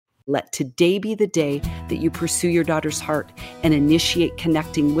Let today be the day that you pursue your daughter's heart and initiate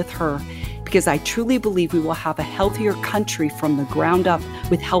connecting with her, because I truly believe we will have a healthier country from the ground up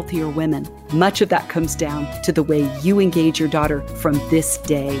with healthier women. Much of that comes down to the way you engage your daughter from this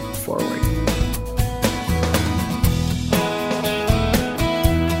day forward.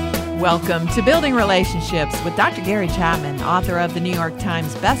 Welcome to Building Relationships with Dr. Gary Chapman, author of the New York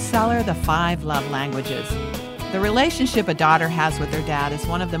Times bestseller, The 5 Love Languages. The relationship a daughter has with her dad is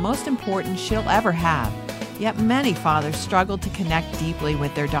one of the most important she'll ever have. Yet many fathers struggle to connect deeply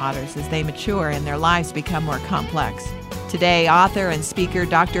with their daughters as they mature and their lives become more complex. Today, author and speaker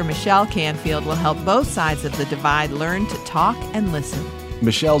Dr. Michelle Canfield will help both sides of the divide learn to talk and listen.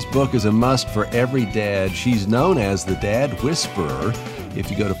 Michelle's book is a must for every dad. She's known as the Dad Whisperer. If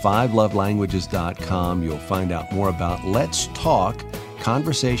you go to 5lovelanguages.com, you'll find out more about Let's Talk,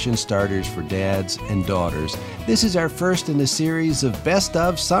 conversation starters for dads and daughters. This is our first in a series of best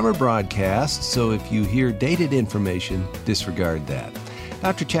of summer broadcasts, so if you hear dated information, disregard that.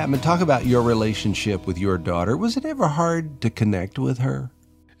 Dr. Chapman, talk about your relationship with your daughter. Was it ever hard to connect with her?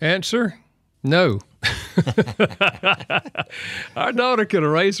 Answer, no. Our daughter could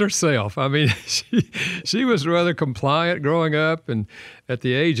raise herself. I mean, she was rather compliant growing up, and at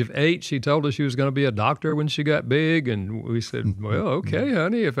the age of 8, she told us she was going to be a doctor when she got big, and we said, well, okay,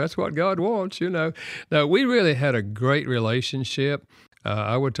 honey, if that's what God wants, you know. Now, we really had a great relationship.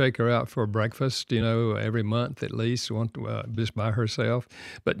 I would take her out for breakfast, every month at least, just by herself.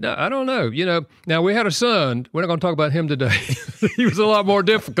 But no, I don't know. Now we had a son. We're not going to talk about him today. He was a lot more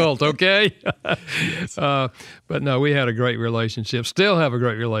difficult, okay? Yes. But no, we had a great relationship, still have a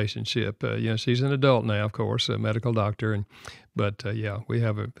great relationship. She's an adult now, of course, a medical doctor. But we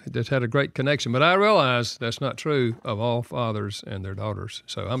have just had a great connection. But I realize that's not true of all fathers and their daughters.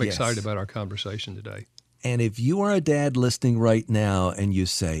 So I'm excited about our conversation today. And if you are a dad listening right now and you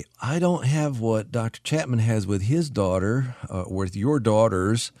say, I don't have what Dr. Chapman has with his daughter or with your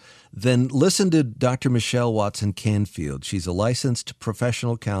daughters, then listen to Dr. Michelle Watson Canfield. She's a licensed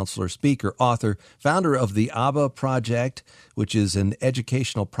professional counselor, speaker, author, founder of the ABBA Project, which is an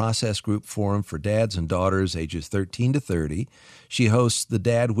educational process group forum for dads and daughters ages 13 to 30. She hosts the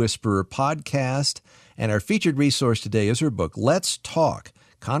Dad Whisperer podcast, and our featured resource today is her book, Let's Talk,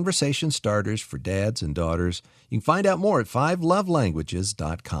 Conversation Starters for Dads and Daughters. You can find out more at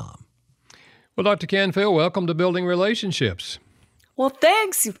 5lovelanguages.com. Well, Dr. Canfield, welcome to Building Relationships. Well,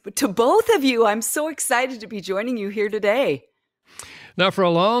 thanks to both of you. I'm so excited to be joining you here today. Now, for a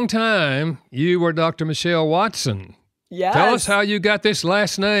long time, you were Dr. Michelle Watson. Yes. Tell us how you got this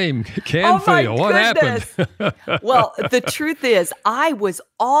last name, Canfield. Oh, my what goodness. happened? Well, the truth is, I was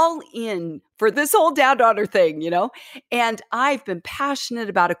all in for this whole dad-daughter thing, and I've been passionate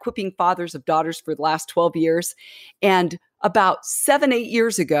about equipping fathers of daughters for the last 12 years. And about 7-8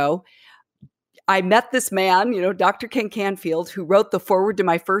 years ago, I met this man, Dr. Ken Canfield, who wrote the foreword to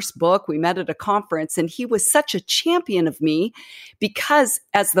my first book. We met at a conference, and he was such a champion of me because,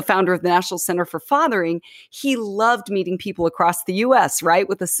 as the founder of the National Center for Fathering, he loved meeting people across the U.S., right,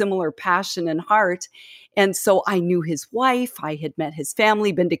 with a similar passion and heart. And so I knew his wife. I had met his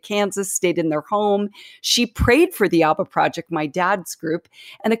family, been to Kansas, stayed in their home. She prayed for the ABBA Project, my dad's group.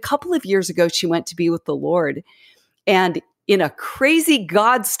 And a couple of years ago, she went to be with the Lord. And in a crazy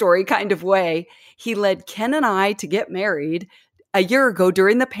God story kind of way, he led Ken and I to get married a year ago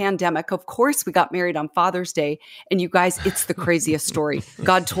during the pandemic. Of course, we got married on Father's Day. And you guys, it's the craziest story.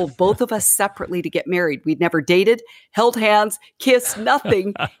 God told both of us separately to get married. We'd never dated, held hands, kissed,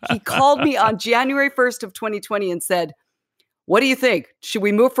 nothing. He called me on January 1st of 2020 and said, what do you think? Should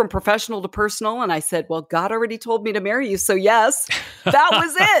we move from professional to personal? And I said, well, God already told me to marry you. So yes, that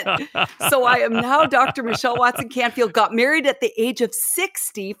was it. So I am now Dr. Michelle Watson Canfield, got married at the age of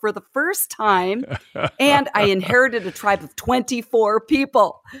 60 for the first time. And I inherited a tribe of 24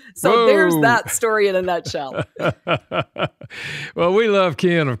 people. So Whoa. There's that story in a nutshell. Well, we love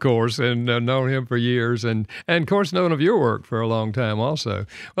Ken, of course, and known him for years, and of course known of your work for a long time also.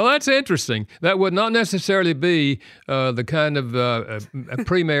 Well, that's interesting. That would not necessarily be the kind of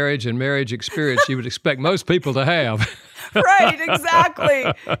pre-marriage and marriage experience you would expect most people to have. Right, exactly.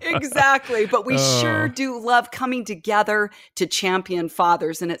 But we sure do love coming together to champion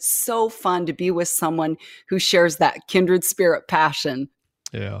fathers, and it's so fun to be with someone who shares that kindred spirit passion.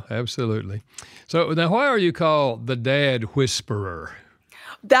 Yeah, absolutely. So now, why are you called the Dad Whisperer?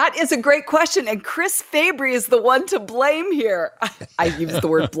 That is a great question. And Chris Fabry is the one to blame here. I use the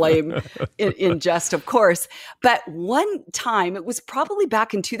word blame in jest, of course. But one time, it was probably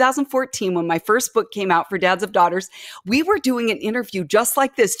back in 2014 when my first book came out for Dads of Daughters, we were doing an interview just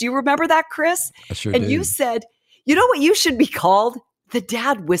like this. Do you remember that, Chris? I sure And do. you said, you know what you should be called? the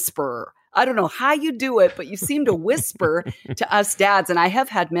dad whisperer. I don't know how you do it, but you seem to whisper to us dads. And I have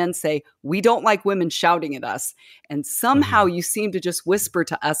had men say, we don't like women shouting at us. And somehow you seem to just whisper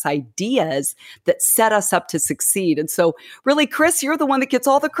to us ideas that set us up to succeed. And so really, Chris, you're the one that gets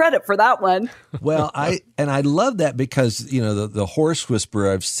all the credit for that one. Well, I love that because, you know, the horse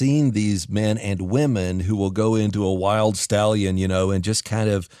whisperer, I've seen these men and women who will go into a wild stallion, you know, and just kind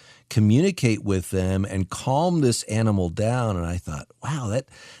of communicate with them and calm this animal down. And I thought, wow,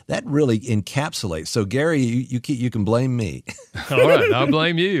 that really encapsulates. So Gary, you can blame me. All right, I'll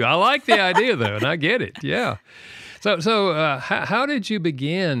blame you. I like the idea though, and I get it. Yeah. So how did you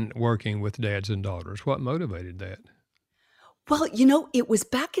begin working with dads and daughters? What motivated that? Well, you know, it was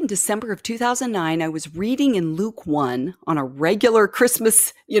back in December of 2009. I was reading in Luke 1 on a regular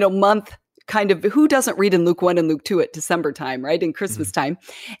Christmas, month kind of, who doesn't read in Luke 1 and Luke 2 at December time, right? In Christmas time.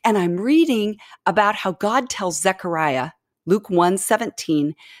 And I'm reading about how God tells Zechariah, Luke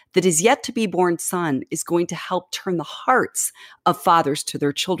 1:17, that his yet to be born son is going to help turn the hearts of fathers to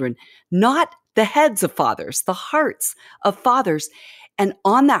their children, not the heads of fathers, the hearts of fathers. And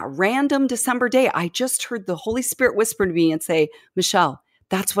on that random December day, I just heard the Holy Spirit whisper to me and say, Michelle,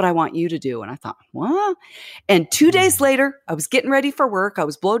 that's what I want you to do. And I thought, what? And 2 days later, I was getting ready for work. I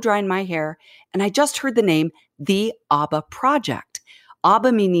was blow drying my hair. And I just heard the name, the Abba Project.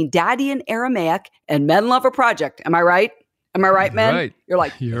 Abba meaning daddy in Aramaic, and men love a project. Am I right? Am I right, men? Right. You're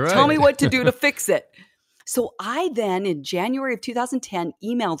like, You're tell right. me what to do to fix it. So I then, in January of 2010,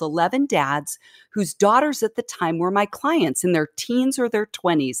 emailed 11 dads whose daughters at the time were my clients in their teens or their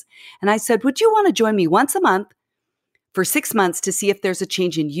 20s. And I said, would you want to join me once a month for 6 months to see if there's a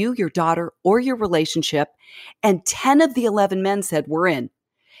change in you, your daughter, or your relationship? And 10 of the 11 men said, we're in.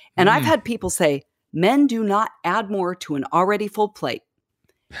 And I've had people say, men do not add more to an already full plate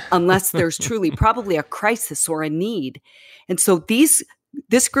unless there's truly probably a crisis or a need. And so this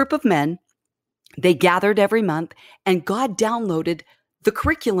group of men, they gathered every month, and God downloaded the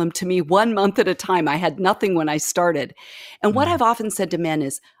curriculum to me 1 month at a time. I had nothing when I started. And what I've often said to men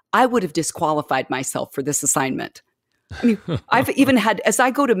is, I would have disqualified myself for this assignment. I mean, I've even had, as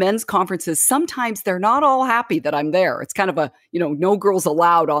I go to men's conferences, sometimes they're not all happy that I'm there. It's kind of a, no girls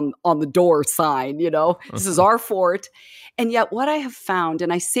allowed on the door sign, this is our fort. And yet what I have found,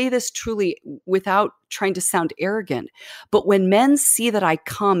 and I say this truly without trying to sound arrogant, but when men see that I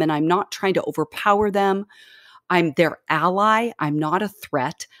come and I'm not trying to overpower them, I'm their ally, I'm not a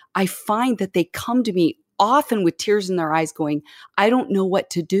threat, I find that they come to me often with tears in their eyes going, I don't know what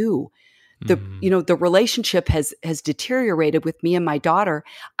to do. The relationship has deteriorated with me and my daughter.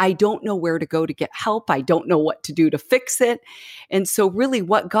 I don't know where to go to get help. I don't know what to do to fix it. And so really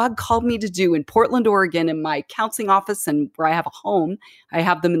what God called me to do in Portland, Oregon, in my counseling office and where I have a home, I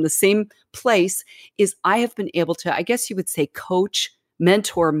have them in the same place, is I have been able to, I guess you would say, coach,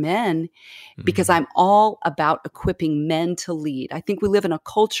 mentor men, because I'm all about equipping men to lead. I think we live in a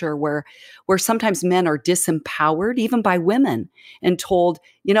culture where sometimes men are disempowered, even by women, and told,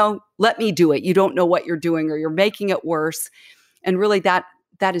 let me do it. You don't know what you're doing, or you're making it worse. And really that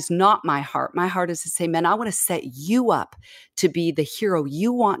is not my heart. My heart is to say, men, I want to set you up to be the hero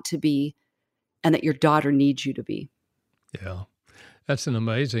you want to be and that your daughter needs you to be. Yeah. That's an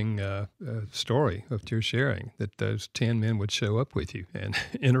amazing story of your sharing, that those 10 men would show up with you and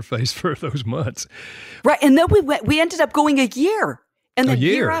interface for those months. Right. And then we ended up going a year. And then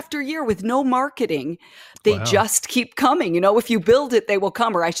year after year with no marketing, they Wow. just keep coming. If you build it, they will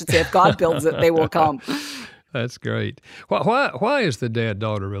come. Or I should say, if God builds it, they will come. That's great. Why is the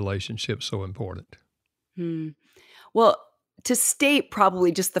dad-daughter relationship so important? Well, to state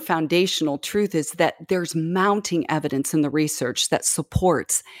probably just the foundational truth is that there's mounting evidence in the research that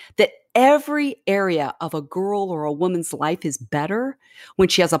supports that every area of a girl or a woman's life is better when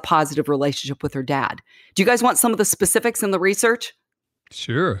she has a positive relationship with her dad. Do you guys want some of the specifics in the research?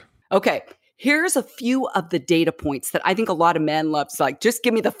 Sure. Okay. Here's a few of the data points that I think a lot of men love. It's like, just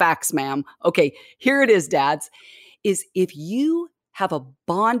give me the facts, ma'am. Okay, here it is, dads, is if you have a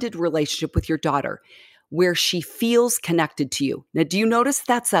bonded relationship with your daughter where she feels connected to you. Now, do you notice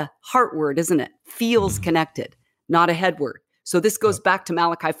that's a heart word, isn't it? Feels connected, not a head word. So this goes back to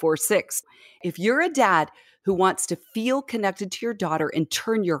Malachi 4:6. If you're a dad who wants to feel connected to your daughter and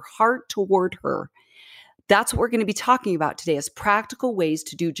turn your heart toward her, that's what we're going to be talking about today, as practical ways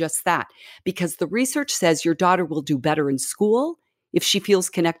to do just that. Because the research says your daughter will do better in school if she feels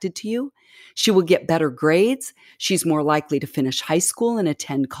connected to you. She will get better grades. She's more likely to finish high school and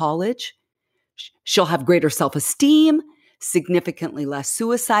attend college. She'll have greater self-esteem, significantly less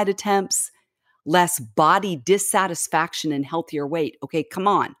suicide attempts, less body dissatisfaction, and healthier weight. Okay, come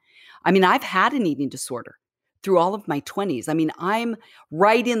on. I mean, I've had an eating disorder. through all of my 20s. I mean, I'm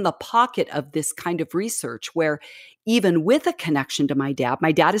right in the pocket of this kind of research where even with a connection to my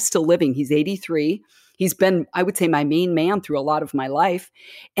dad is still living. He's 83. He's been, I would say, my main man through a lot of my life.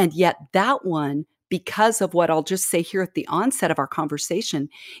 And yet that one, because of what I'll just say here at the onset of our conversation,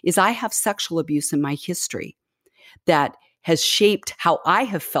 is I have sexual abuse in my history that has shaped how I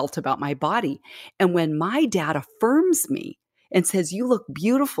have felt about my body. And when my dad affirms me and says, "You look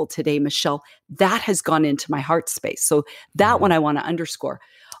beautiful today, Michelle," that has gone into my heart space. So that one I want to underscore.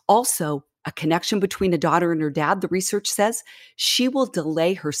 Also, a connection between a daughter and her dad, the research says she will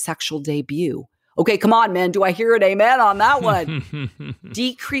delay her sexual debut. Okay, come on, man. Do I hear an amen on that one?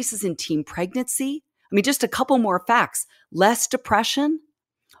 Decreases in teen pregnancy. I mean, just a couple more facts. Less depression,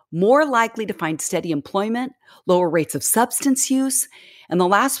 more likely to find steady employment, lower rates of substance use. And the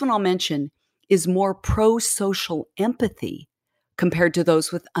last one I'll mention is more pro-social empathy compared to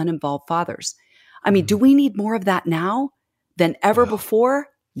those with uninvolved fathers. I mean, do we need more of that now than ever before?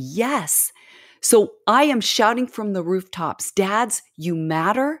 Yes. So I am shouting from the rooftops, dads, you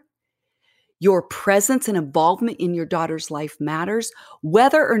matter. Your presence and involvement in your daughter's life matters,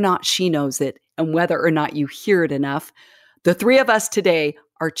 whether or not she knows it and whether or not you hear it enough. The three of us today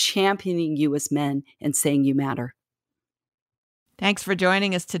are championing you as men and saying you matter. Thanks for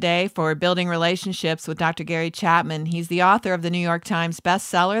joining us today for Building Relationships with Dr. Gary Chapman. He's the author of the New York Times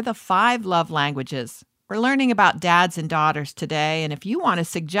bestseller, The 5 Love Languages. We're learning about dads and daughters today, and if you want to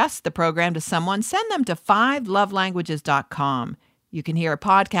suggest the program to someone, send them to 5lovelanguages.com. You can hear a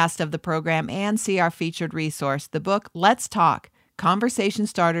podcast of the program and see our featured resource, the book Let's Talk, Conversation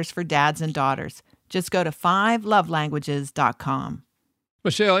Starters for Dads and Daughters. Just go to 5lovelanguages.com.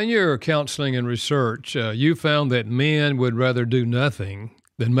 Michelle, in your counseling and research, you found that men would rather do nothing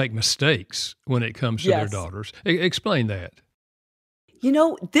than make mistakes when it comes to their daughters. Explain that. You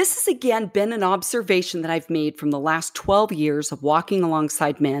know, this has again been an observation that I've made from the last 12 years of walking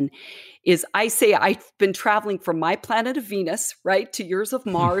alongside men. Is I say I've been traveling from my planet of Venus, right, to yours of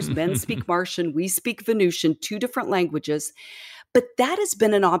Mars. Men speak Martian, we speak Venusian, 2 different languages. But that has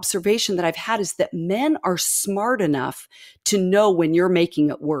been an observation that I've had, is that men are smart enough to know when you're making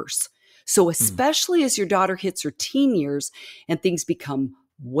it worse. So especially as your daughter hits her teen years and things become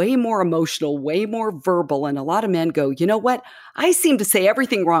way more emotional, way more verbal, and a lot of men go, you know what? I seem to say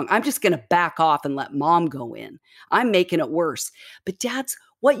everything wrong. I'm just going to back off and let mom go in. I'm making it worse. But dads,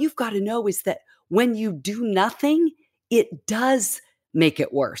 what you've got to know is that when you do nothing, it does make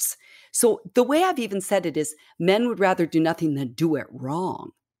it worse. So the way I've even said it is men would rather do nothing than do it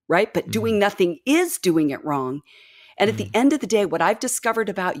wrong, right? But doing nothing is doing it wrong. And at the end of the day, what I've discovered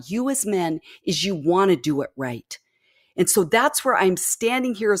about you as men is you want to do it right. And so that's where I'm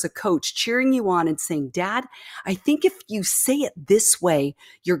standing here as a coach, cheering you on and saying, Dad, I think if you say it this way,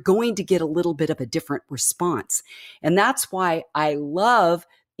 you're going to get a little bit of a different response. And that's why I love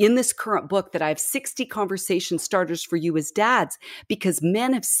in this current book that I have 60 conversation starters for you as dads, because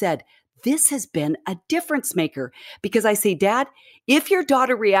men have said, this has been a difference maker. Because I say, Dad, if your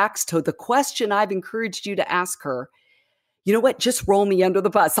daughter reacts to the question I've encouraged you to ask her, you know what? Just roll me under the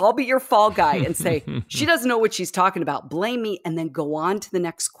bus. I'll be your fall guy and say, she doesn't know what she's talking about. Blame me, and then go on to the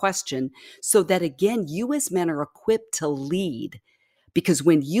next question, so that again, you as men are equipped to lead. Because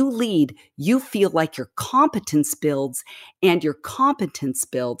when you lead, you feel like your competence builds, and your competence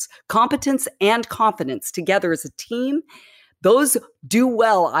builds competence and confidence together as a team. Those do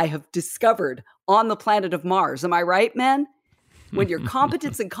well, I have discovered, on the planet of Mars. Am I right, men? When your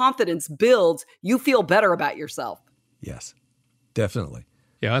competence and confidence builds, you feel better about yourself. Yes, definitely.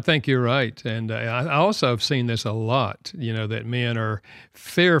 Yeah, I think you're right. And I also have seen this a lot, that men are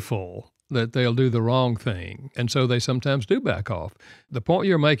fearful that they'll do the wrong thing. And so they sometimes do back off. The point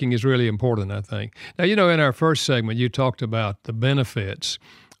you're making is really important, I think. Now, in our first segment, you talked about the benefits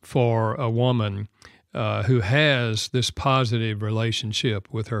for a woman who has this positive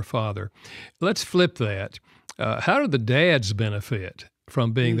relationship with her father. Let's flip that. How do the dads benefit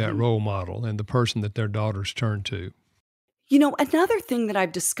from being that role model and the person that their daughters turn to? Another thing that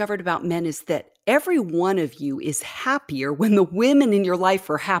I've discovered about men is that every one of you is happier when the women in your life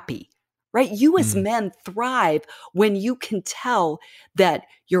are happy, right? You as men thrive when you can tell that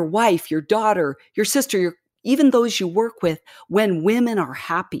your wife, your daughter, your sister, even those you work with, when women are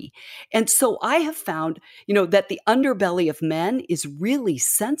happy. And so I have found, that the underbelly of men is really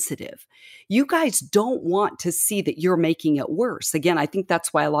sensitive. You guys don't want to see that you're making it worse. Again, I think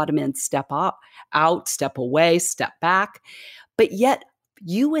that's why a lot of men step out, step away, step back. But yet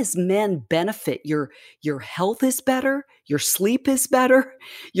you as men benefit. Your health is better, your sleep is better,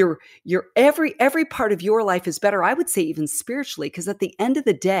 your every part of your life is better. I would say even spiritually, because at the end of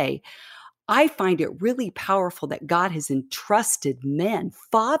the day, I find it really powerful that God has entrusted men,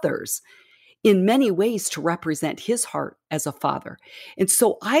 fathers, in many ways to represent his heart as a father. And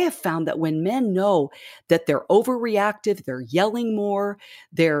so I have found that when men know that they're overreactive, they're yelling more,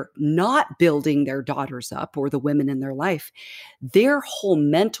 they're not building their daughters up or the women in their life, their whole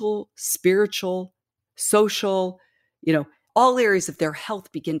mental, spiritual, social, all areas of their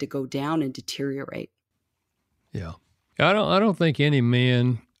health begin to go down and deteriorate. Yeah. I don't think any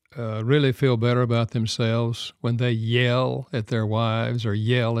men really feel better about themselves when they yell at their wives or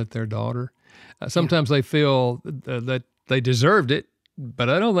yell at their daughter. Sometimes they feel that they deserved it, but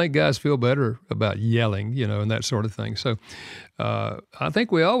I don't think guys feel better about yelling, and that sort of thing. So I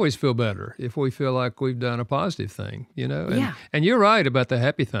think we always feel better if we feel like we've done a positive thing, And you're right about the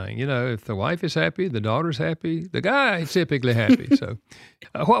happy thing. If the wife is happy, the daughter's happy, the guy is typically happy. So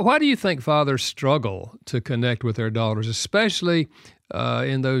why do you think fathers struggle to connect with their daughters, especially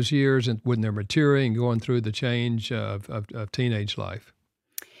in those years when they're maturing, going through the change of teenage life?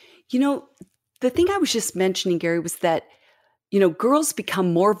 The thing I was just mentioning, Gary, was that, girls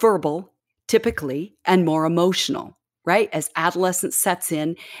become more verbal, typically, and more emotional, right? As adolescence sets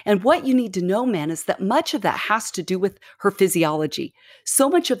in. And what you need to know, man, is that much of that has to do with her physiology. So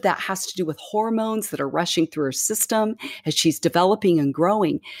much of that has to do with hormones that are rushing through her system as she's developing and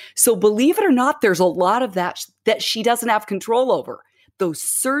growing. So believe it or not, there's a lot of that she doesn't have control over. Those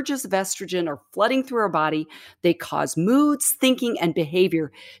surges of estrogen are flooding through her body. They cause moods, thinking, and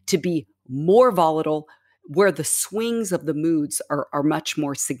behavior to be more volatile, where the swings of the moods are much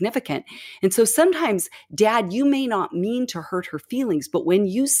more significant. And so sometimes, Dad, you may not mean to hurt her feelings, but when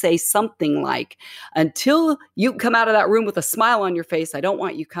you say something like, until you come out of that room with a smile on your face, I don't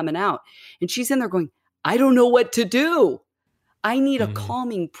want you coming out. And she's in there going, I don't know what to do. I need a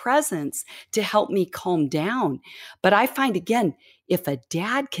calming presence to help me calm down. But I find, again, if a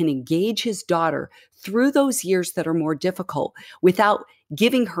dad can engage his daughter through those years that are more difficult without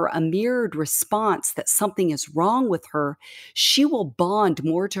giving her a mirrored response that something is wrong with her, she will bond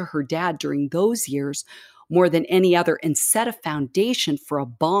more to her dad during those years more than any other and set a foundation for a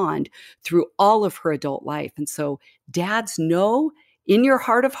bond through all of her adult life. And so dads, know in your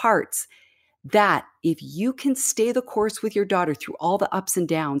heart of hearts that if you can stay the course with your daughter through all the ups and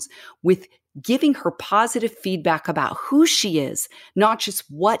downs with giving her positive feedback about who she is, not just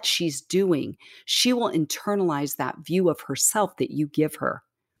what she's doing, she will internalize that view of herself that you give her.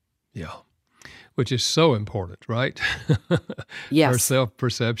 Yeah, which is so important, right? Yes. Her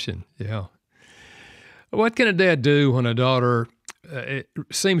self-perception, yeah. What can a dad do when a daughter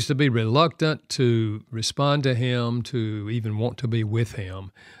seems to be reluctant to respond to him, to even want to be with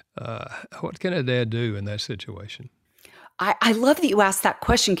him? What can a dad do in that situation? I love that you asked that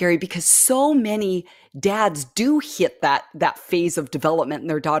question, Gary, because so many dads do hit that phase of development in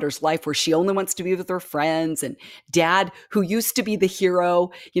their daughter's life where she only wants to be with her friends, and dad, who used to be the hero,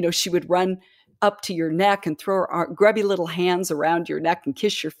 she would run up to your neck and throw her grubby little hands around your neck and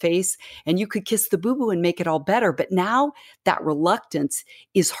kiss your face, and you could kiss the boo-boo and make it all better. But now that reluctance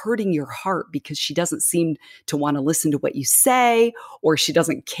is hurting your heart because she doesn't seem to want to listen to what you say, or she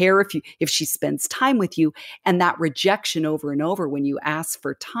doesn't care if she spends time with you. And that rejection over and over when you ask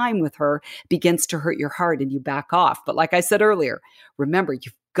for time with her begins to hurt your heart and you back off. But like I said earlier, remember,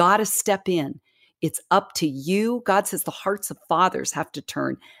 you've got to step in. It's up to you. God says the hearts of fathers have to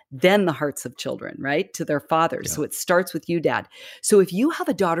turn, then the hearts of children, right, to their fathers. Yeah. So it starts with you, Dad. So if you have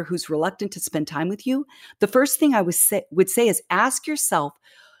a daughter who's reluctant to spend time with you, the first thing I would say is ask yourself,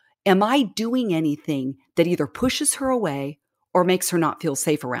 am I doing anything that either pushes her away or makes her not feel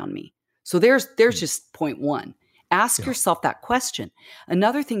safe around me? So there's just point one. Ask yourself that question.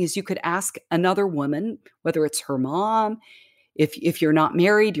 Another thing is you could ask another woman, whether it's her mom, if you're not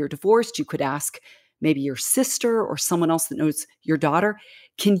married, you're divorced, you could ask maybe your sister or someone else that knows your daughter.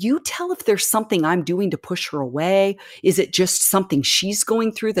 Can you tell if there's something I'm doing to push her away? Is it just something she's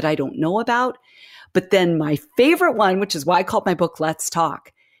going through that I don't know about? But then my favorite one, which is why I called my book, Let's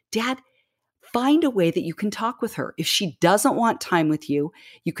Talk. Dad, find a way that you can talk with her. If she doesn't want time with you,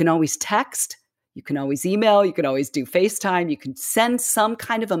 you can always text, you can always email, you can always do FaceTime, you can send some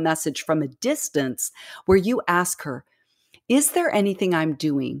kind of a message from a distance where you ask her, is there anything I'm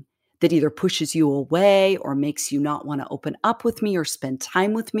doing that either pushes you away or makes you not want to open up with me or spend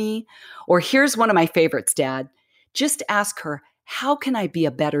time with me? Or here's one of my favorites, Dad. Just ask her, how can I be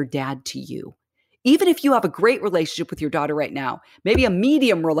a better dad to you? Even if you have a great relationship with your daughter right now, maybe a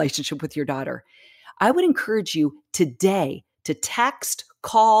medium relationship with your daughter, I would encourage you today to text,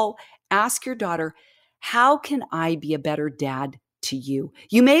 call, ask your daughter, how can I be a better dad to you?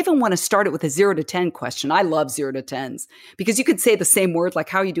 You may even want to start it with a 0 to 10 question. I love 0 to 10s because you could say the same word like,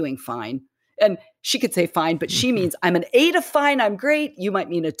 how are you doing? Fine. And she could say fine, but she means I'm an 8 of fine, I'm great. You might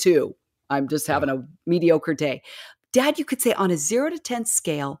mean a 2. I'm just having a mediocre day. Dad, you could say on a 0 to 10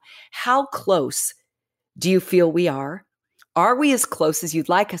 scale, how close do you feel we are? Are we as close as you'd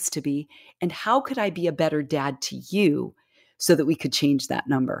like us to be? And how could I be a better dad to you so that we could change that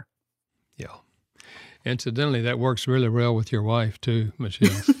number? Yeah. Incidentally, that works really well with your wife too, Michelle.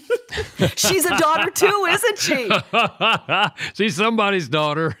 She's a daughter too, isn't she? She's somebody's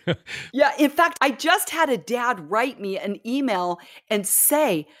daughter. Yeah. In fact, I just had a dad write me an email and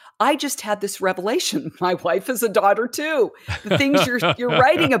say, I just had this revelation. My wife is a daughter too. The things you're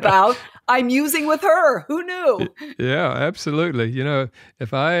writing about, I'm using with her. Who knew? Yeah, absolutely. You know,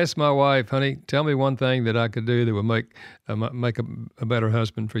 if I asked my wife, honey, tell me one thing that I could do that would make a better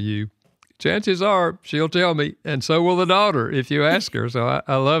husband for you, chances are she'll tell me, and so will the daughter if you ask her. So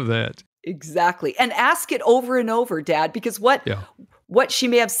I love that. Exactly. And ask it over and over, Dad, because what she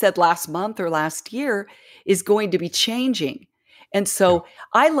may have said last month or last year is going to be changing. And so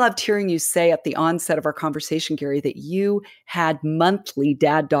I loved hearing you say at the onset of our conversation, Gary, that you had monthly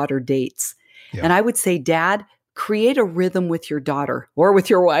dad-daughter dates. Yeah. And I would say, Dad, create a rhythm with your daughter or with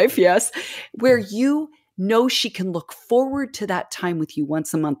your wife, yes, where you know she can look forward to that time with you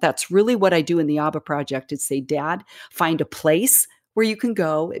once a month. That's really what I do in the ABBA Project is say, Dad, find a place where you can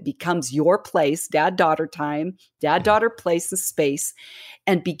go. It becomes your place, dad-daughter time, dad-daughter place and space,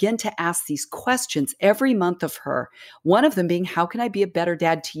 and begin to ask these questions every month of her. One of them being, how can I be a better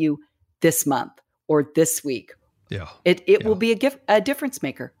dad to you this month or this week? Yeah. It will be a difference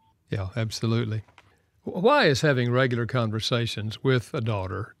maker. Yeah, absolutely. Why is having regular conversations with a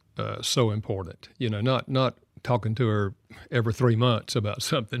daughter so important? You know, not talking to her every 3 months about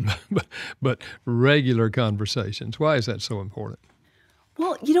something, but regular conversations. Why is that so important?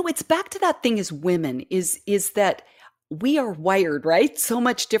 Well, you know, it's back to that thing as women is that we are wired, right? So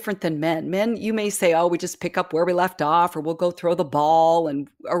much different than men. Men, you may say, oh, we just pick up where we left off, or we'll go throw the ball,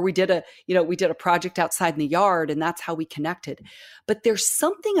 or we did a project outside in the yard, and that's how we connected. But there's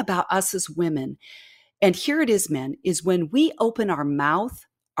something about us as women, and here it is, men, is when we open our mouth,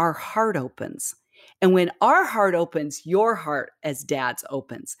 our heart opens. And when our heart opens, your heart as dads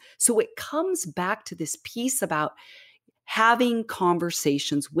opens. So it comes back to this piece about having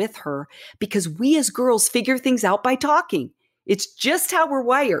conversations with her, because we as girls figure things out by talking. It's just how we're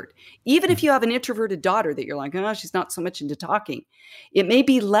wired. Even if you have an introverted daughter that you're like, oh, she's not so much into talking. It may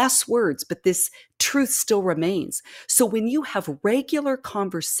be less words, but this truth still remains. So when you have regular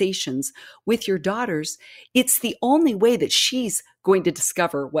conversations with your daughters, it's the only way that she's going to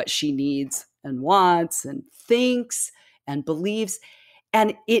discover what she needs and wants and thinks and believes.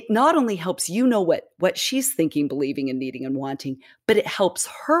 And it not only helps you know what she's thinking, believing, and needing and wanting, but it helps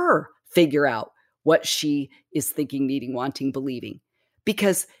her figure out what she is thinking, needing, wanting, believing.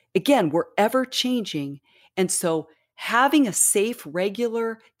 Because again, we're ever changing. And so having a safe,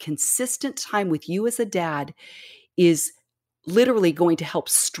 regular, consistent time with you as a dad is literally going to help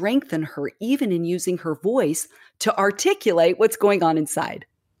strengthen her, even in using her voice to articulate what's going on inside.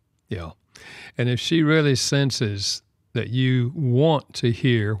 Yeah. And if she really senses that you want to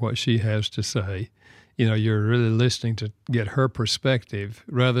hear what she has to say, you know, you're really listening to get her perspective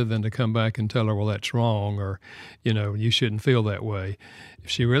rather than to come back and tell her, well, that's wrong, or, you know, you shouldn't feel that way. If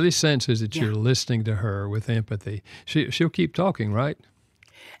she really senses that you're listening to her with empathy, she'll keep talking, right?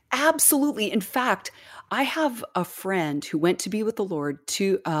 Absolutely. In fact, I have a friend who went to be with the Lord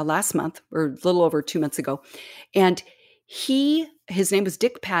last month, or a little over 2 months ago, and his name was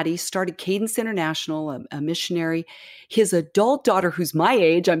Dick Patty, started Cadence International, a missionary. His adult daughter, who's my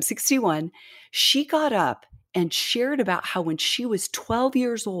age, I'm 61, she got up and shared about how when she was 12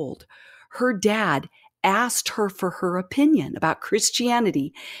 years old, her dad asked her for her opinion about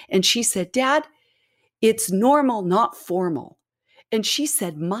Christianity. And she said, Dad, it's normal, not formal. And she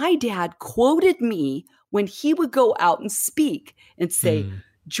said, my dad quoted me when he would go out and speak and say,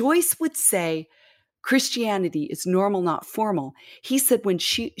 Joyce would say, Christianity is normal, not formal. He said when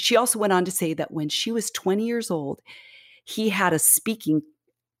she also went on to say that when she was 20 years old, he had a speaking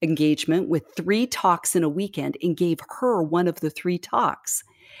engagement with 3 talks in a weekend and gave her one of the 3 talks.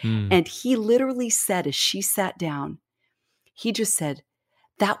 And he literally said, as she sat down, he just said,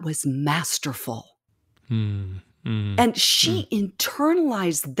 that was masterful. And she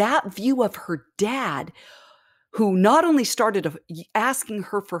internalized that view of her dad, who not only started asking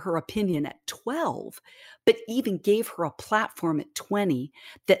her for her opinion at 12, but even gave her a platform at 20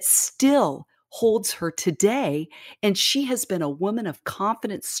 that still holds her today. And she has been a woman of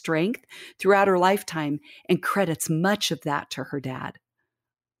confident strength throughout her lifetime and credits much of that to her dad.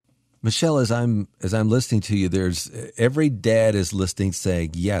 Michelle, as I'm listening to you, there's every dad is listening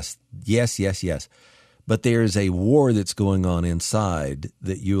saying, yes, yes, yes, yes. But there's a war that's going on inside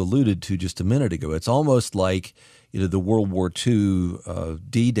that you alluded to just a minute ago. It's almost like, the World War II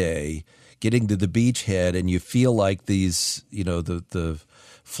D-Day, getting to the beachhead, and you feel like these, the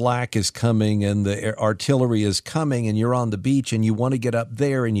flak is coming and the artillery is coming, and you're on the beach and you want to get up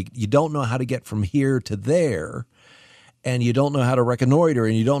there, and you don't know how to get from here to there. And you don't know how to reconnoiter,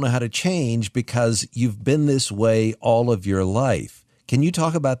 and you don't know how to change because you've been this way all of your life. Can you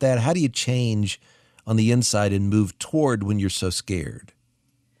talk about that? How do you change on the inside and move toward when you're so scared?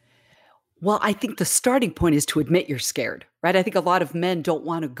 Well, I think the starting point is to admit you're scared, right? I think a lot of men don't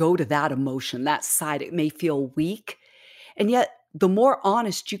want to go to that emotion, that side. It may feel weak. And yet, the more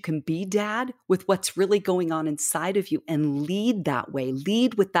honest you can be, Dad, with what's really going on inside of you and lead that way,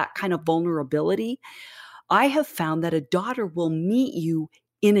 lead with that kind of vulnerability, I have found that a daughter will meet you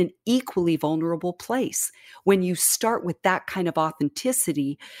in an equally vulnerable place when you start with that kind of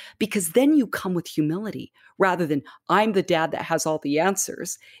authenticity, because then you come with humility rather than I'm the dad that has all the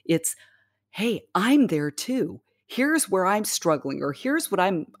answers. It's, hey, I'm there too. Here's where I'm struggling, or here's what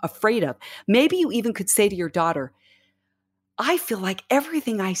I'm afraid of. Maybe you even could say to your daughter, I feel like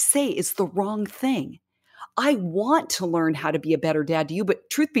everything I say is the wrong thing. I want to learn how to be a better dad to you, but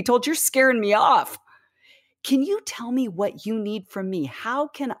truth be told, you're scaring me off. Can you tell me what you need from me? How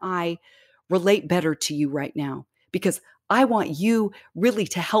can I relate better to you right now? Because I want you really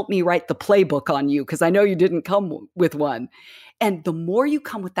to help me write the playbook on you, because I know you didn't come with one. And the more you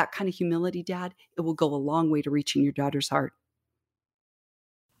come with that kind of humility, Dad, it will go a long way to reaching your daughter's heart.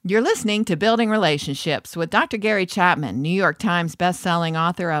 You're listening to Building Relationships with Dr. Gary Chapman, New York Times bestselling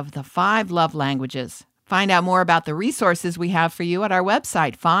author of The 5 Love Languages. Find out more about the resources we have for you at our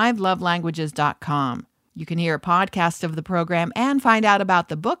website, 5lovelanguages.com. You can hear a podcast of the program and find out about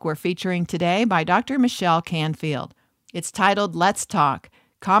the book we're featuring today by Dr. Michelle Canfield. It's titled Let's Talk,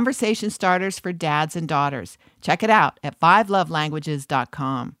 Conversation Starters for Dads and Daughters. Check it out at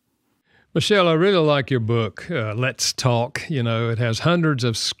 5lovelanguages.com. Michelle, I really like your book, Let's Talk. It has hundreds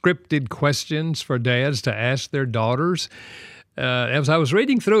of scripted questions for dads to ask their daughters. As I was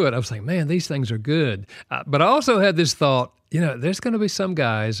reading through it, I was like, man, these things are good. But I also had this thought, there's going to be some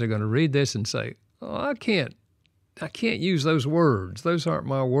guys that are going to read this and say, oh, I can't use those words. Those aren't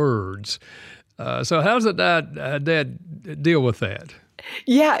my words. So how's a dad deal with that?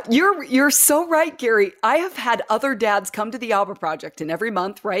 Yeah, you're so right, Gary. I have had other dads come to the Alba Project, and every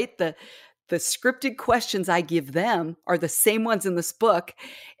month, right, the scripted questions I give them are the same ones in this book.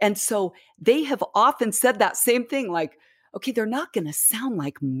 And so they have often said that same thing, like, okay, they're not going to sound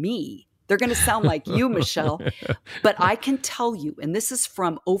like me. They're going to sound like you, Michelle. But I can tell you, and this is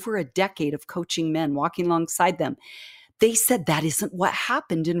from over a decade of coaching men, walking alongside them, they said that isn't what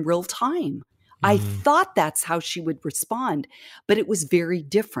happened in real time. I thought that's how she would respond, but it was very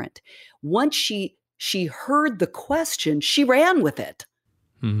different. Once she heard the question, she ran with it.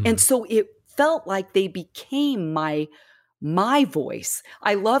 And so it felt like they became my voice.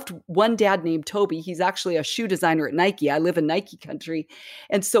 I loved one dad named Toby. He's actually a shoe designer at Nike. I live in Nike country.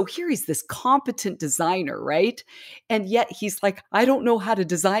 And so here he's this competent designer, right? And yet he's like, I don't know how to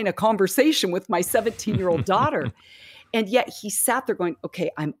design a conversation with my 17-year-old daughter. And yet he sat there going, okay,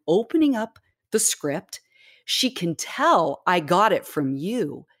 I'm opening up the script. She can tell I got it from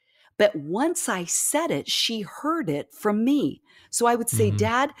you. But once I said it, she heard it from me. So I would say,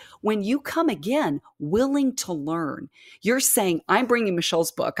 Dad, when you come again, willing to learn, you're saying, I'm bringing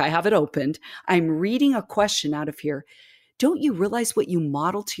Michelle's book. I have it opened. I'm reading a question out of here. Don't you realize what you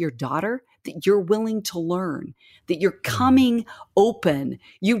model to your daughter? That you're willing to learn, that you're coming open.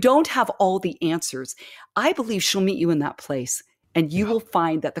 You don't have all the answers. I believe she'll meet you in that place. And you will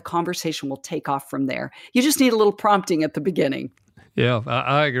find that the conversation will take off from there. You just need a little prompting at the beginning. Yeah,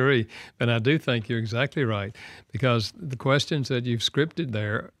 I agree. And I do think you're exactly right, because the questions that you've scripted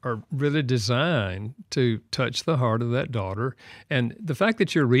there are really designed to touch the heart of that daughter. And the fact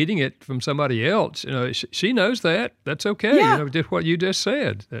that you're reading it from somebody else, she knows that. That's okay. Yeah. Just what you just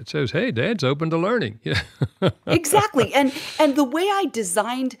said. That says, hey, Dad's open to learning. Exactly. And the way I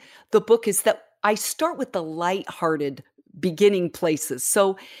designed the book is that I start with the lighthearted beginning places.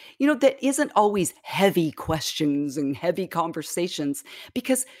 So, that isn't always heavy questions and heavy conversations,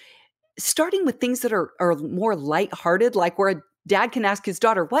 because starting with things that are more lighthearted, like where a dad can ask his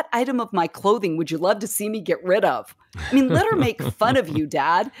daughter, what item of my clothing would you love to see me get rid of? I mean, let her make fun of you,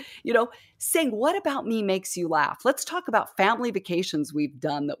 Dad. Saying, what about me makes you laugh? Let's talk about family vacations we've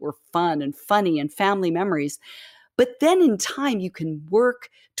done that were fun and funny and family memories. But then in time, you can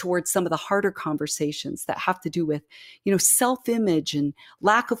work towards some of the harder conversations that have to do with, self-image and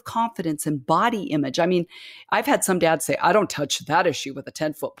lack of confidence and body image. I mean, I've had some dads say, I don't touch that issue with a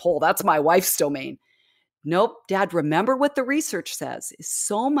 10-foot pole. That's my wife's domain. Nope, Dad, remember what the research says.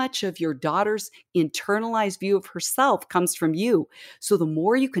 So much of your daughter's internalized view of herself comes from you. So the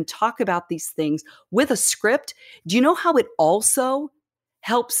more you can talk about these things with a script, do you know how it also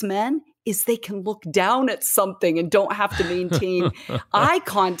helps men? Is they can look down at something and don't have to maintain eye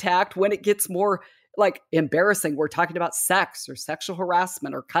contact when it gets more like embarrassing. We're talking about sex or sexual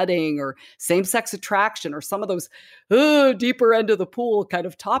harassment or cutting or same-sex attraction or some of those deeper end of the pool kind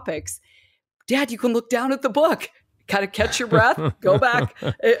of topics. Dad, you can look down at the book, kind of catch your breath, go back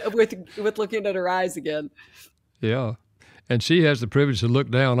with looking at her eyes again. Yeah. And she has the privilege to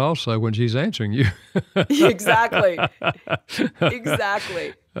look down also when she's answering you. Exactly.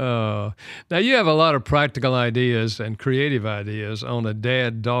 Exactly. Now, you have a lot of practical ideas and creative ideas on a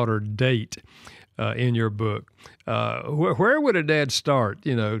dad-daughter date in your book. Where would a dad start,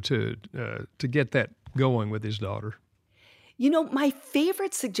 to get that going with his daughter? My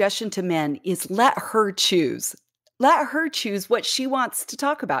favorite suggestion to men is let her choose. Let her choose what she wants to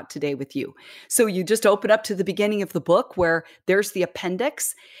talk about today with you. So you just open up to the beginning of the book where there's the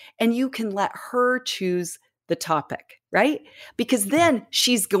appendix, and you can let her choose the topic, right? Because then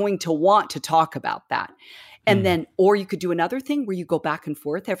she's going to want to talk about that. And then, or you could do another thing where you go back and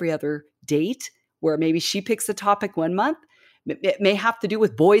forth every other date, where maybe she picks a topic one month. It may have to do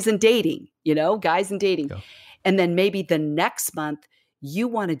with boys and dating, guys and dating. Yeah. And then maybe the next month, you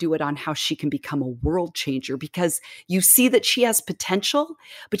want to do it on how she can become a world changer, because you see that she has potential,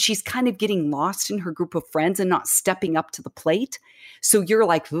 but she's kind of getting lost in her group of friends and not stepping up to the plate. So you're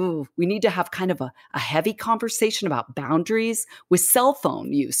like, ooh, we need to have kind of a heavy conversation about boundaries with cell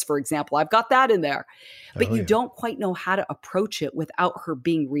phone use, for example. I've got that in there. But you don't quite know how to approach it without her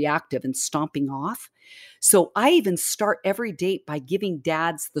being reactive and stomping off. So I even start every date by giving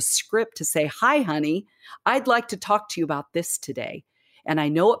dads the script to say, hi, honey, I'd like to talk to you about this today. And I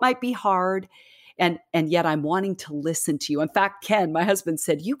know it might be hard, and yet I'm wanting to listen to you. In fact, Ken, my husband,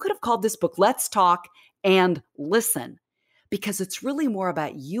 said, you could have called this book, Let's Talk and Listen, because it's really more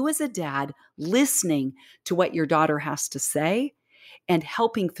about you as a dad listening to what your daughter has to say and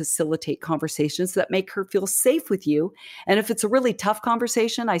helping facilitate conversations that make her feel safe with you. And if it's a really tough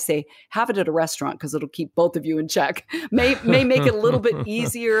conversation, I say, have it at a restaurant because it'll keep both of you in check. May make it a little bit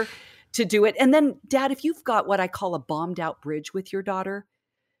easier to do it. And then, Dad, if you've got what I call a bombed out bridge with your daughter,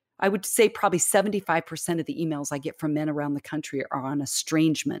 I would say probably 75% of the emails I get from men around the country are on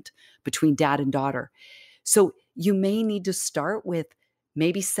estrangement between dad and daughter. So you may need to start with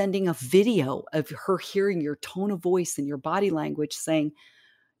maybe sending a video of her hearing your tone of voice and your body language saying,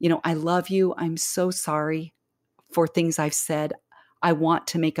 I love you. I'm so sorry for things I've said. I want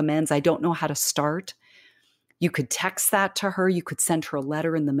to make amends. I don't know how to start. You could text that to her. You could send her a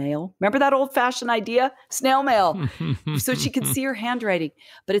letter in the mail. Remember that old-fashioned idea? Snail mail. So she could see your handwriting.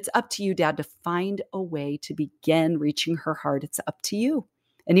 But it's up to you, Dad, to find a way to begin reaching her heart. It's up to you.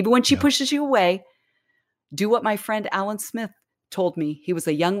 And even when she pushes you away, do what my friend Alan Smith told me. He was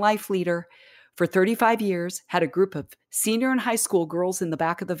a young life leader for 35 years, had a group of senior and high school girls in the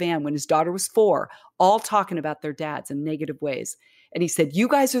back of the van when his daughter was 4, all talking about their dads in negative ways. And he said, you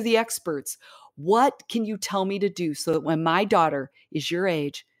guys are the experts. What can you tell me to do so that when my daughter is your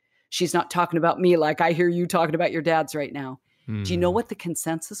age, she's not talking about me like I hear you talking about your dads right now? Do you know what the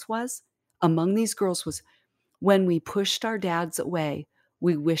consensus was among these girls was, when we pushed our dads away,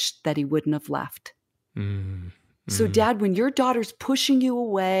 we wished that he wouldn't have left. So Dad, when your daughter's pushing you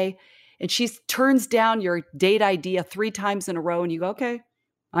away and she turns down your date idea 3 times in a row and you go, okay,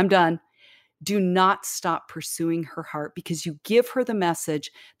 I'm done. Do not stop pursuing her heart, because you give her the message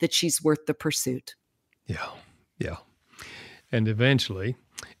that she's worth the pursuit. Yeah. And eventually,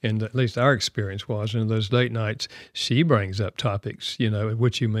 and at least our experience was in those date nights, she brings up topics,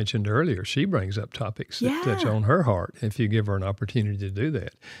 which you mentioned earlier. She brings up topics that's on her heart if you give her an opportunity to do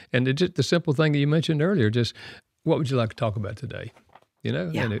that. And it's just the simple thing that you mentioned earlier, just what would you like to talk about today?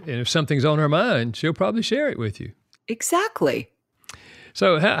 And if something's on her mind, she'll probably share it with you. Exactly.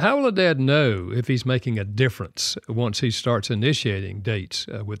 So how will a dad know if he's making a difference once he starts initiating dates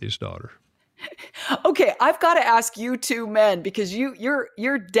with his daughter? Okay, I've got to ask you two men, because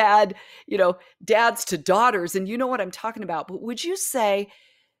you're dad, dads to daughters, and you know what I'm talking about. But would you say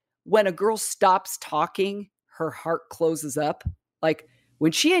when a girl stops talking, her heart closes up? Like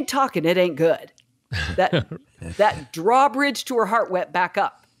when she ain't talking, it ain't good. That drawbridge to her heart went back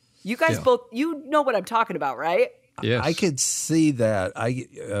up. You guys both, you know what I'm talking about, right? Yes. I could see that. I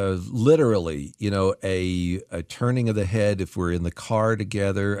literally, a turning of the head if we're in the car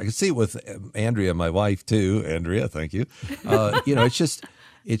together. I can see it with Andrea, my wife too. Andrea, thank you.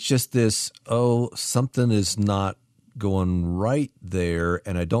 It's just this. Oh, something is not going right there,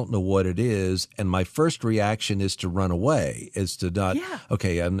 and I don't know what it is. And my first reaction is to run away. Is to not. Yeah.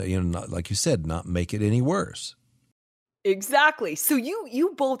 Okay, I'm not, like you said, not make it any worse. Exactly. So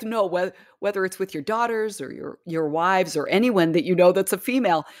you both know whether it's with your daughters or your wives or anyone that you know that's a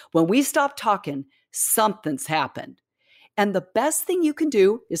female, when we stop talking, something's happened. And the best thing you can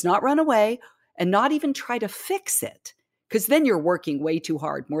do is not run away and not even try to fix it, because then you're working way too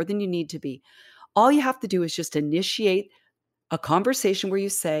hard, more than you need to be. All you have to do is just initiate a conversation where you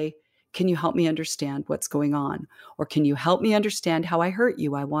say, can you help me understand what's going on? Or can you help me understand how I hurt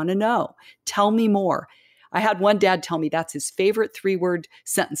you? I want to know. Tell me more. I had one dad tell me that's his favorite 3-word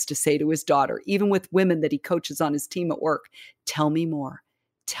sentence to say to his daughter, even with women that he coaches on his team at work. Tell me more.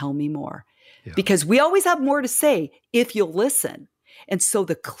 Tell me more. Yeah. Because we always have more to say if you'll listen. And so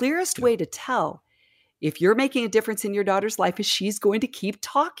the clearest way to tell if you're making a difference in your daughter's life is she's going to keep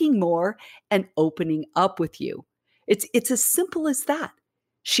talking more and opening up with you. It's as simple as that.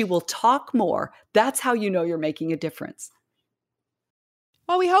 She will talk more. That's how you know you're making a difference.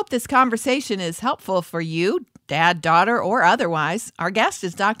 Well, we hope this conversation is helpful for you, dad, daughter, or otherwise. Our guest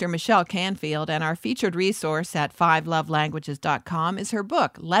is Dr. Michelle Canfield, and our featured resource at 5lovelanguages.com is her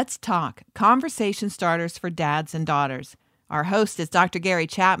book, Let's Talk, Conversation Starters for Dads and Daughters. Our host is Dr. Gary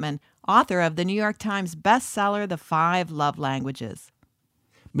Chapman, author of the New York Times bestseller, The 5 Love Languages.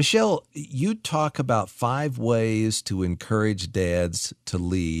 Michelle, you talk about 5 ways to encourage dads to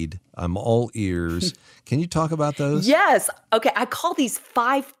lead. I'm all ears. Can you talk about those? Yes. Okay. I call these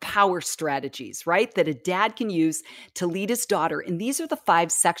 5 power strategies, right? That a dad can use to lead his daughter. And these are the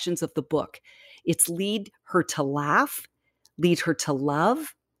 5 sections of the book. It's lead her to laugh, lead her to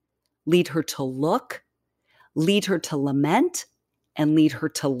love, lead her to look, lead her to lament, and lead her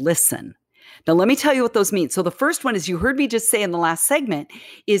to listen. Now, let me tell you what those mean. So the first one, as you heard me just say in the last segment,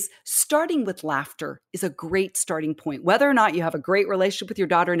 is starting with laughter is a great starting point, whether or not you have a great relationship with your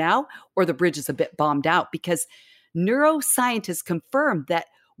daughter now or the bridge is a bit bombed out, because neuroscientists confirm that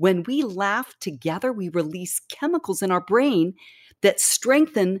when we laugh together, we release chemicals in our brain that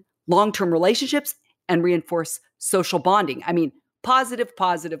strengthen long-term relationships and reinforce social bonding. I mean, positive,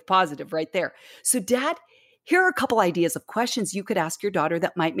 positive, positive right there. So Dad, here are a couple ideas of questions you could ask your daughter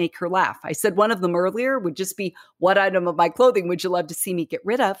that might make her laugh. I said one of them earlier would just be, what item of my clothing would you love to see me get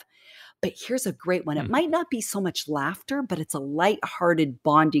rid of? But here's a great one. It might not be so much laughter, but it's a lighthearted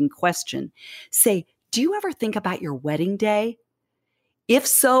bonding question. Say, do you ever think about your wedding day? If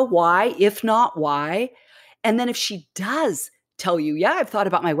so, why? If not, why? And then if she does tell you, yeah, I've thought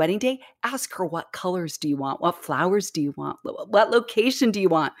about my wedding day, ask her, what colors do you want? What flowers do you want? What location do you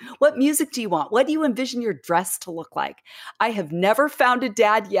want? What music do you want? What do you envision your dress to look like? I have never found a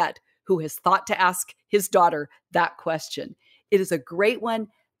dad yet who has thought to ask his daughter that question. It is a great one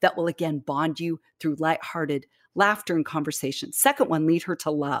that will, again, bond you through lighthearted laughter and conversation. Second one, lead her to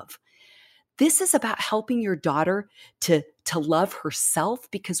love. This is about helping your daughter to love herself,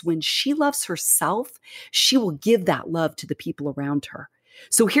 because when she loves herself, she will give that love to the people around her.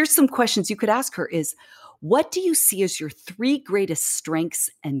 So here's some questions you could ask her is, what do you see as your 3 greatest strengths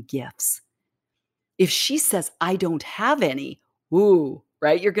and gifts? If she says, I don't have any, ooh,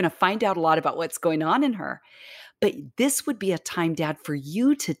 right? You're going to find out a lot about what's going on in her. But this would be a time, Dad, for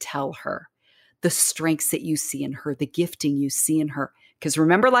you to tell her the strengths that you see in her, the gifting you see in her. Because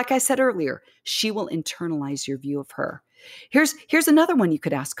remember, like I said earlier, she will internalize your view of her. Here's another one you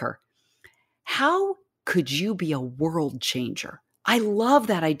could ask her. How could you be a world changer? I love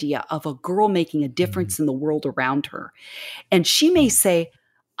that idea of a girl making a difference in the world around her. And she may say,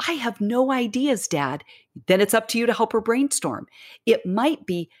 I have no ideas, Dad. Then it's up to you to help her brainstorm. It might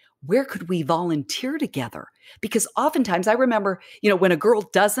be, where could we volunteer together? Because oftentimes I remember, when a girl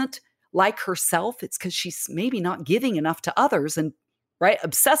doesn't like herself, it's because she's maybe not giving enough to others and right,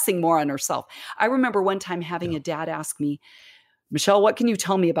 obsessing more on herself. I remember one time having a dad ask me, Michelle, what can you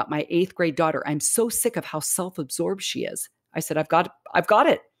tell me about my 8th grade daughter? I'm so sick of how self-absorbed she is. I said, I've got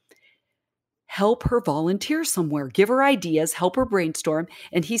it. Help her volunteer somewhere, give her ideas, help her brainstorm.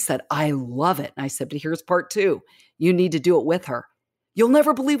 And he said, I love it. And I said, but here's part 2. You need to do it with her. You'll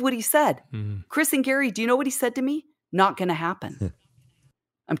never believe what he said. Chris and Gary, do you know what he said to me? Not going to happen.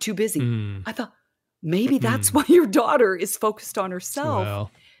 I'm too busy. I thought, maybe that's why your daughter is focused on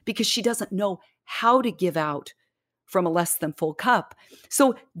herself, because she doesn't know how to give out from a less than full cup.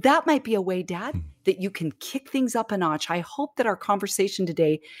 So that might be a way, Dad, that you can kick things up a notch. I hope that our conversation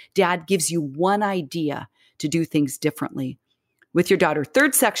today, Dad, gives you one idea to do things differently with your daughter.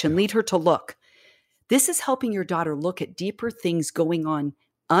 Third section, lead her to look. This is helping your daughter look at deeper things going on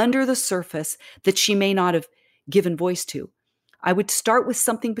under the surface that she may not have given voice to. I would start with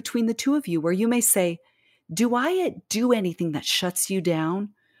something between the two of you where you may say, do I do anything that shuts you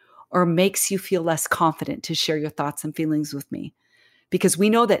down or makes you feel less confident to share your thoughts and feelings with me? Because we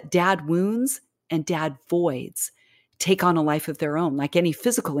know that dad wounds and dad voids take on a life of their own, like any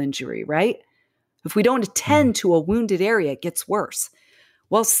physical injury, right? If we don't attend to a wounded area, it gets worse.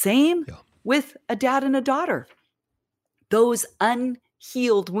 Well, same with a dad and a daughter. Those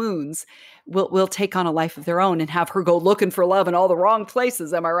unhealed wounds will take on a life of their own and have her go looking for love in all the wrong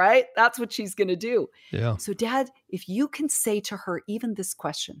places. Am I right? That's what she's going to do. Yeah. So dad, if you can say to her even this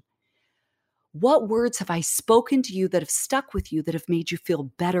question, what words have I spoken to you that have stuck with you that have made you feel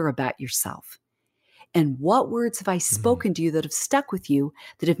better about yourself? And what words have I spoken to you that have stuck with you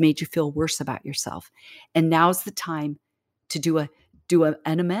that have made you feel worse about yourself? And now's the time to do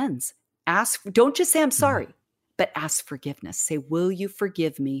an amends. Don't just say, I'm sorry, but ask forgiveness. Say, will you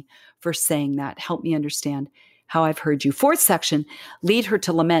forgive me for saying that? Help me understand how I've heard you. Fourth section, lead her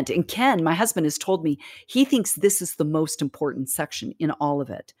to lament. And Ken, my husband, has told me he thinks this is the most important section in all of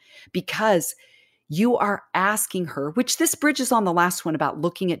it because you are asking her, which this bridges on the last one about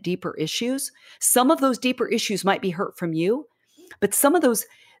looking at deeper issues. Some of those deeper issues might be hurt from you, but some of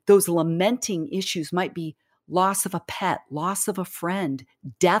those lamenting issues might be loss of a pet, loss of a friend,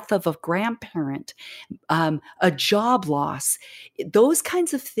 death of a grandparent, a job loss, those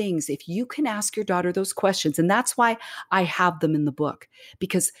kinds of things. If you can ask your daughter those questions, and that's why I have them in the book,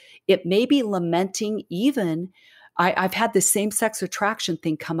 because it may be lamenting even. I've had this same-sex attraction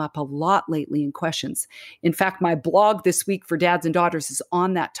thing come up a lot lately in questions. In fact, my blog this week for dads and daughters is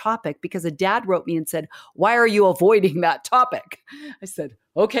on that topic because a dad wrote me and said, why are you avoiding that topic? I said,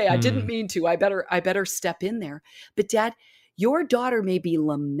 okay, I didn't mean to. I better step in there. But dad, your daughter may be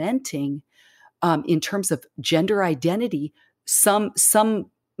lamenting in terms of gender identity,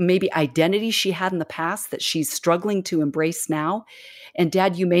 some maybe identity she had in the past that she's struggling to embrace now. And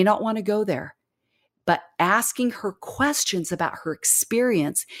dad, you may not want to go there. But asking her questions about her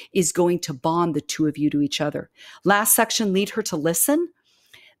experience is going to bond the two of you to each other. Last section, lead her to listen.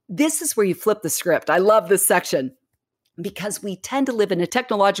 This is where you flip the script. I love this section because we tend to live in a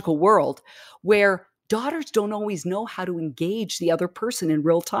technological world where daughters don't always know how to engage the other person in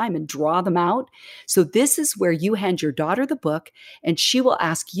real time and draw them out. So this is where you hand your daughter the book and she will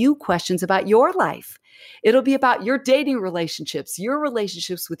ask you questions about your life. It'll be about your dating relationships, your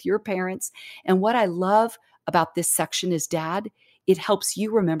relationships with your parents. And what I love about this section is, dad, it helps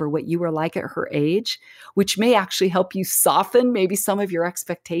you remember what you were like at her age, which may actually help you soften maybe some of your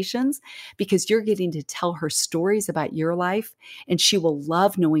expectations because you're getting to tell her stories about your life. And she will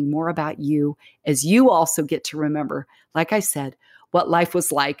love knowing more about you as you also get to remember, like I said, what life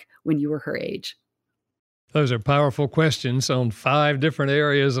was like when you were her age. Those are powerful questions on 5 different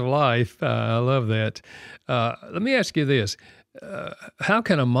areas of life. I love that. Let me ask you this. How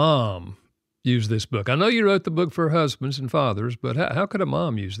can a mom use this book? I know you wrote the book for husbands and fathers, but how could a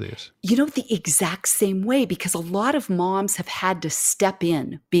mom use this? You know, the exact same way, because a lot of moms have had to step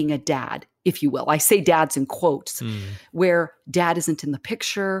in being a dad, if you will. I say dads in quotes, where dad isn't in the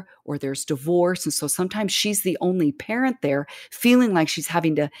picture or there's divorce. And so sometimes she's the only parent there, feeling like she's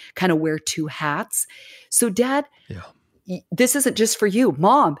having to kind of wear 2 hats. So dad, this isn't just for you.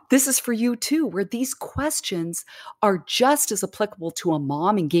 Mom, this is for you too, where these questions are just as applicable to a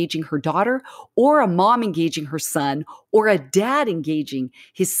mom engaging her daughter or a mom engaging her son or a dad engaging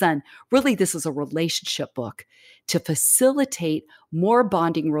his son. Really, this is a relationship book to facilitate more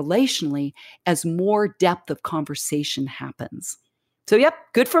bonding relationally as more depth of conversation happens. So, yep,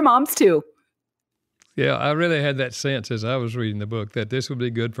 good for moms too. Yeah, I really had that sense as I was reading the book that this would be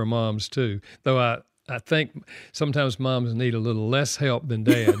good for moms too, though I think sometimes moms need a little less help than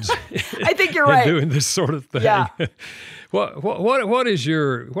dads. I think you're right. Doing this sort of thing. Yeah. What is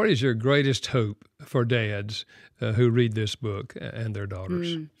your greatest hope for dads who read this book and their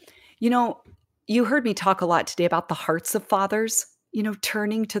daughters? You know, you heard me talk a lot today about the hearts of fathers,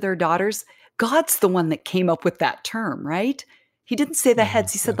 turning to their daughters. God's the one that came up with that term, right? He didn't say the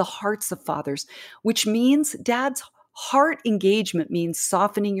heads, he said the hearts of fathers, which means dad's heart engagement means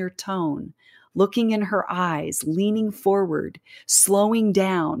softening your tone, looking in her eyes, leaning forward, slowing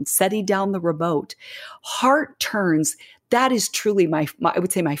down, setting down the remote. Heart turns. That is truly I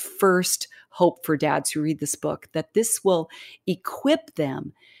would say my first hope for dads who read this book, that this will equip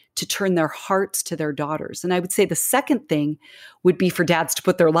them to turn their hearts to their daughters. And I would say the second thing would be for dads to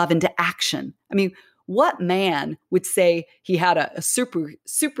put their love into action. I mean, What man would say he had a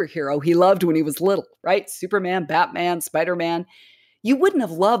superhero he loved when he was little, right? Superman, Batman, Spider-Man. You wouldn't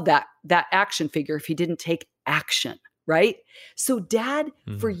have loved that action figure if he didn't take action, right? So Dad,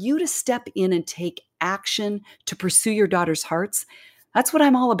 for you to step in and take action to pursue your daughter's hearts, that's what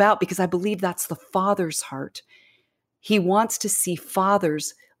I'm all about, because I believe that's the Father's heart. He wants to see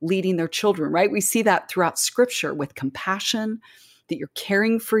fathers leading their children, right? We see that throughout Scripture with compassion, that you're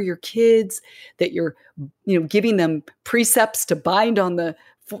caring for your kids, that you're, giving them precepts to bind on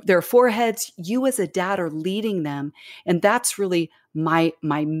their foreheads. You as a dad are leading them. And that's really my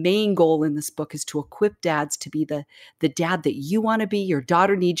main goal in this book, is to equip dads to be the dad that you want to be, your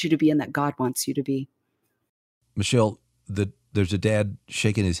daughter needs you to be, and that God wants you to be. Michelle, there's a dad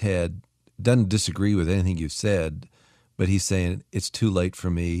shaking his head, doesn't disagree with anything you've said, but he's saying, it's too late for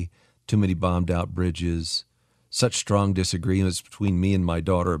me, too many bombed out bridges, such strong disagreements between me and my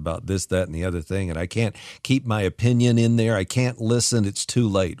daughter about this, that, and the other thing, and I can't keep my opinion in there. I can't listen. It's too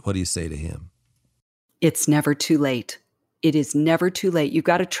late. What do you say to him? It's never too late. It is never too late. You've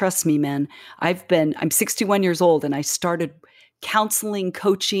got to trust me, men. I'm 61 years old, and I started counseling,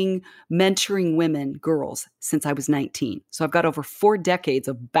 coaching, mentoring women, girls, since I was 19. So I've got over 4 decades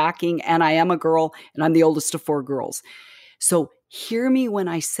of backing, and I am a girl, and I'm the oldest of 4 girls. So hear me when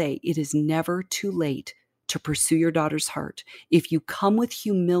I say it is never too late to pursue your daughter's heart. If you come with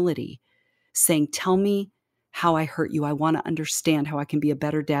humility, saying, tell me how I hurt you. I want to understand how I can be a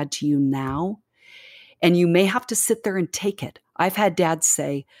better dad to you now. And you may have to sit there and take it. I've had dads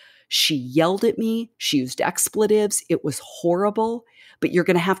say, she yelled at me, she used expletives, it was horrible, but you're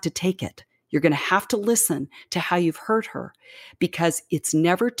going to have to take it. You're going to have to listen to how you've hurt her, because it's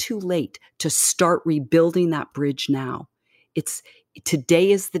never too late to start rebuilding that bridge now.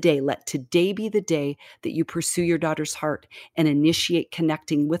 Today is the day. Let today be the day that you pursue your daughter's heart and initiate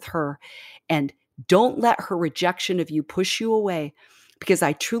connecting with her. And don't let her rejection of you push you away, because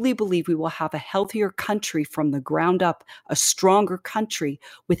I truly believe we will have a healthier country from the ground up, a stronger country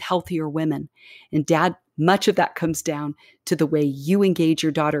with healthier women. And Dad, much of that comes down to the way you engage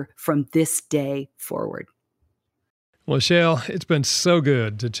your daughter from this day forward. Well, Shell, it's been so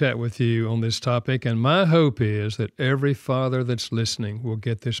good to chat with you on this topic, and my hope is that every father that's listening will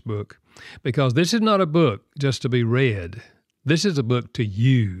get this book, because this is not a book just to be read. This is a book to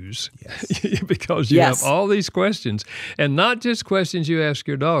use. Yes. Because you have all these questions, and not just questions you ask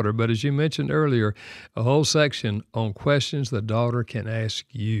your daughter, but as you mentioned earlier, a whole section on questions the daughter can ask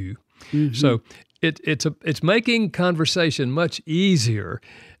you. Mm-hmm. So it's making conversation much easier,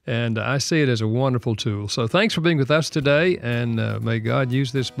 and I see it as a wonderful tool. So thanks for being with us today, and may God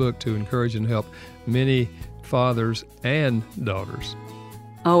use this book to encourage and help many fathers and daughters.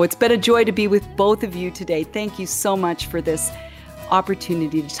 Oh, it's been a joy to be with both of you today. Thank you so much for this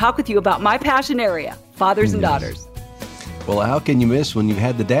opportunity to talk with you about my passion area, fathers and daughters. Well, how can you miss when you've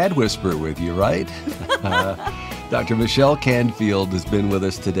had the Dad Whisperer with you, right? Dr. Michelle Canfield has been with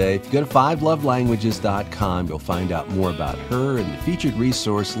us today. Go to 5lovelanguages.com. You'll find out more about her and the featured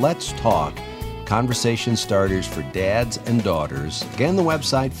resource, Let's Talk, Conversation Starters for Dads and Daughters. Again, the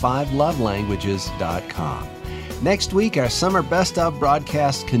website, 5lovelanguages.com. Next week, our summer best of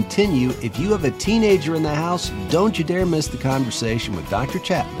broadcasts continue. If you have a teenager in the house, don't you dare miss the conversation with Dr.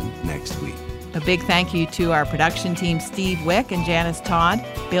 Chapman next week. A big thank you to our production team, Steve Wick and Janice Todd.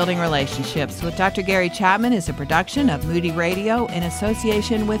 Building Relationships with Dr. Gary Chapman is a production of Moody Radio in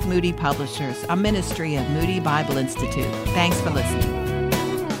association with Moody Publishers, a ministry of Moody Bible Institute. Thanks for listening.